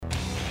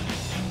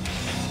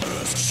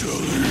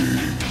Shelley.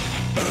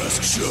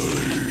 Ask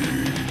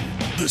Shelley.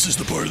 This is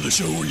the part of the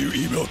show where you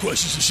email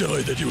questions to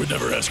Shelley that you would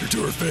never ask her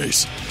to her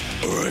face.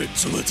 All right,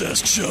 so let's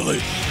ask Shelley.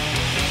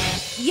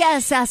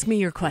 Yes, ask me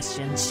your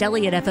questions.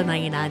 Shelley at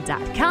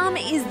FM99.com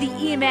is the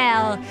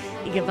email.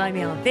 You can find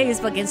me on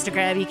Facebook,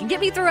 Instagram. You can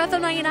get me through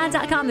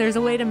FM99.com. There's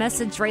a way to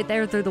message right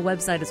there through the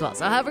website as well.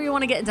 So however you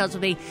want to get in touch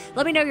with me,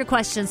 let me know your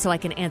questions so I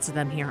can answer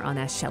them here on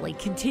Ask Shelley,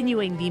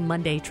 continuing the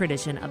Monday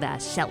tradition of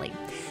Ask Shelley.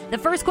 The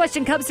first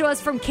question comes to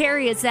us from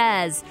Carrie. It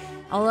says,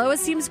 although it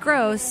seems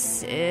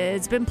gross,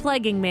 it's been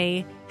plaguing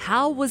me.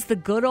 How was the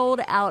good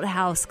old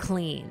outhouse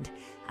cleaned?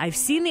 I've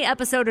seen the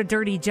episode of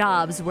Dirty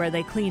Jobs where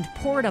they cleaned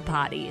porta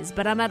potties,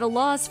 but I'm at a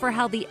loss for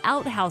how the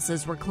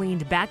outhouses were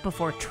cleaned back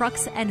before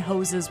trucks and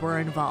hoses were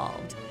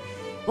involved.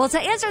 Well, to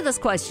answer this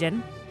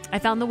question, I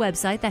found the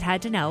website that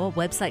had to know, a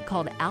website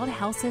called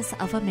Outhouses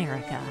of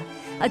America,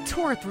 a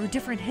tour through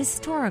different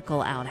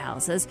historical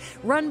outhouses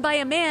run by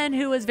a man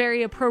who was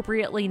very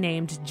appropriately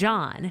named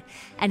John.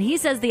 And he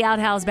says the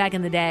outhouse back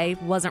in the day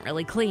wasn't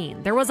really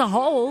clean. There was a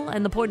hole,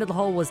 and the point of the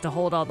hole was to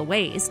hold all the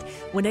waste.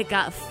 When it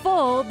got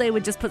full, they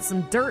would just put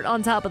some dirt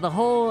on top of the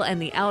hole, and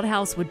the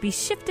outhouse would be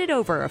shifted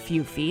over a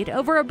few feet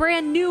over a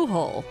brand new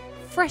hole,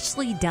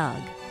 freshly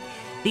dug.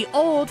 The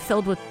old,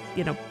 filled with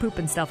poop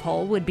and stuff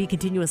hole would be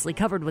continuously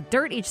covered with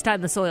dirt each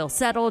time the soil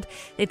settled.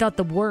 They thought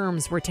the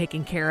worms were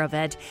taking care of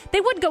it. They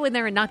would go in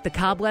there and knock the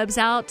cobwebs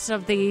out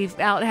of the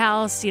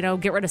outhouse,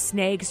 get rid of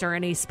snakes or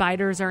any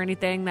spiders or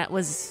anything that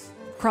was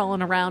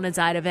crawling around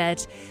inside of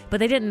it.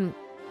 But they didn't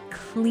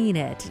clean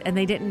it, and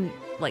they didn't,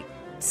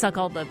 suck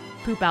all the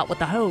poop out with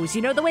the hose,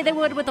 the way they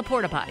would with a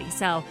porta potty.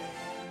 So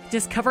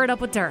just cover it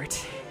up with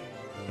dirt.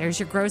 There's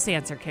your gross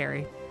answer,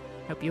 Carrie.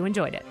 Hope you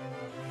enjoyed it.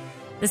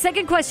 The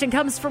second question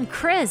comes from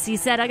Chris. He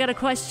said, I got a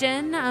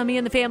question. Me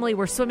and the family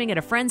were swimming at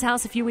a friend's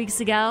house a few weeks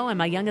ago, and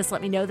my youngest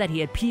let me know that he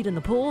had peed in the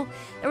pool.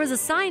 There was a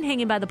sign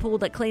hanging by the pool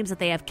that claims that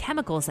they have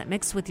chemicals that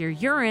mix with your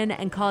urine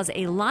and cause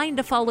a line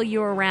to follow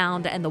you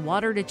around and the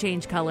water to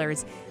change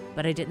colors,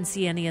 but I didn't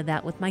see any of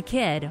that with my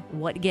kid.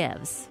 What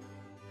gives?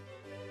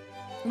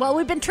 Well,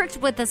 we've been tricked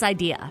with this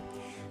idea.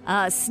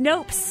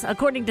 Snopes,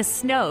 according to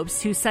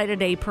Snopes, who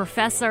cited a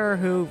professor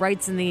who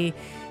writes in the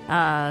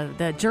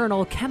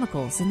journal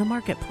Chemicals in the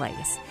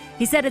Marketplace.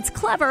 He said it's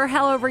clever,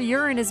 however,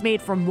 urine is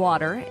made from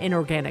water,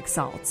 inorganic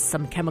salts,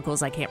 some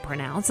chemicals I can't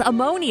pronounce,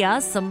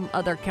 ammonia, some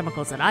other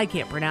chemicals that I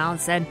can't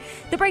pronounce, and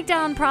the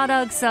breakdown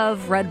products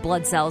of red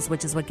blood cells,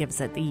 which is what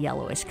gives it the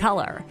yellowish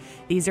color.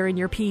 These are in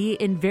your pee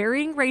in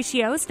varying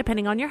ratios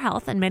depending on your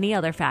health and many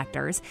other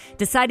factors.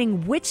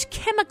 Deciding which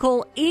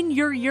chemical in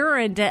your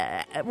urine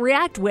to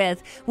react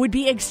with would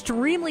be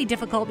extremely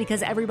difficult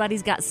because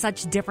everybody's got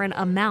such different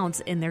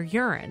amounts in their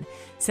urine.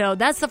 So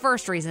that's the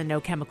first reason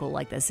no chemical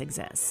like this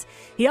exists.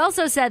 He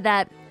also said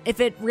that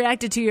if it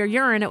reacted to your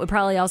urine, it would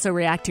probably also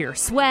react to your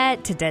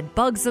sweat, to dead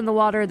bugs in the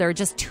water. There are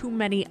just too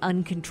many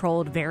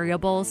uncontrolled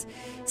variables.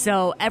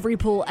 So every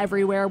pool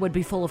everywhere would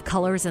be full of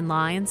colors and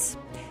lines.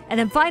 And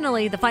then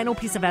finally, the final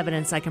piece of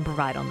evidence I can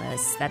provide on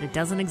this, that it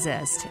doesn't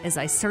exist, is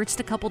I searched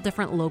a couple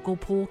different local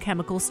pool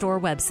chemical store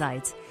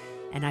websites,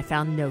 and I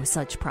found no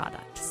such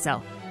product.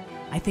 So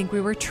I think we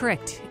were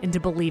tricked into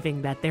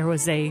believing that there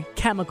was a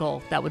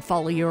chemical that would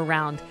follow you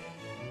around.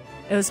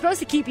 It was supposed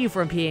to keep you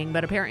from peeing,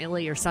 but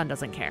apparently your son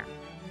doesn't care.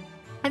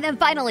 And then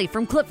finally,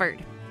 from Clifford,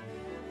 it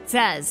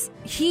says,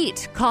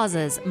 heat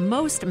causes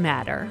most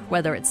matter,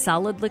 whether it's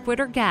solid,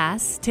 liquid, or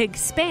gas, to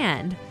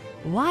expand.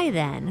 Why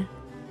then?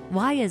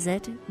 Why is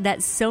it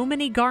that so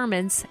many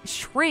garments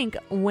shrink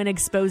when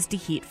exposed to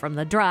heat from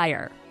the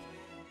dryer?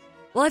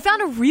 Well, I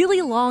found a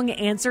really long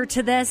answer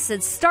to this.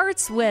 It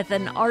starts with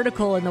an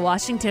article in the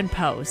Washington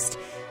Post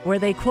where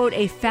they quote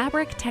a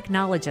fabric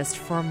technologist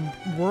from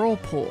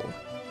Whirlpool,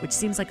 which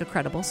seems like a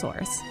credible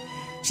source.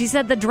 She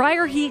said the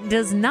dryer heat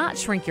does not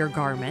shrink your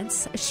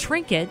garments.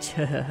 Shrinkage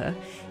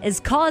is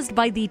caused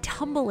by the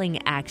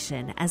tumbling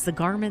action as the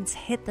garments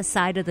hit the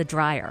side of the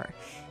dryer.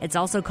 It's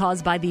also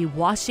caused by the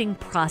washing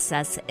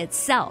process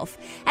itself.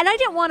 And I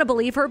didn't want to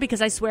believe her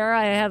because I swear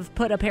I have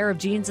put a pair of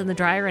jeans in the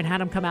dryer and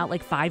had them come out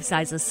like 5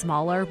 sizes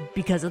smaller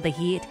because of the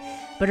heat.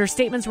 But her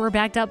statements were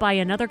backed up by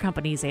another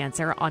company's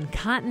answer on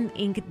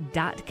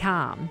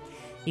cottoninc.com.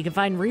 You can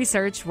find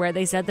research where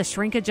they said the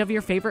shrinkage of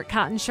your favorite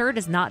cotton shirt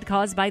is not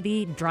caused by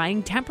the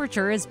drying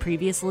temperature as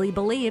previously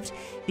believed.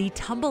 The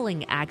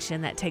tumbling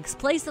action that takes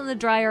place in the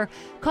dryer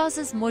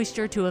causes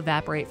moisture to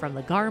evaporate from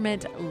the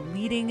garment,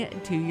 leading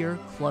to your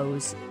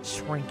clothes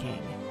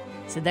shrinking.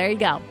 So there you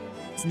go.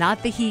 It's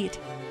not the heat,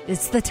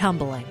 it's the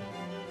tumbling.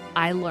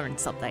 I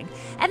learned something.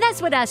 And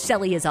that's what Ask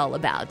Shelley is all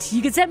about.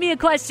 You can send me a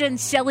question,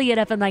 Shelley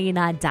at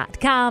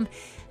FM99.com.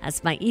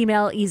 That's my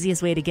email,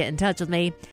 easiest way to get in touch with me.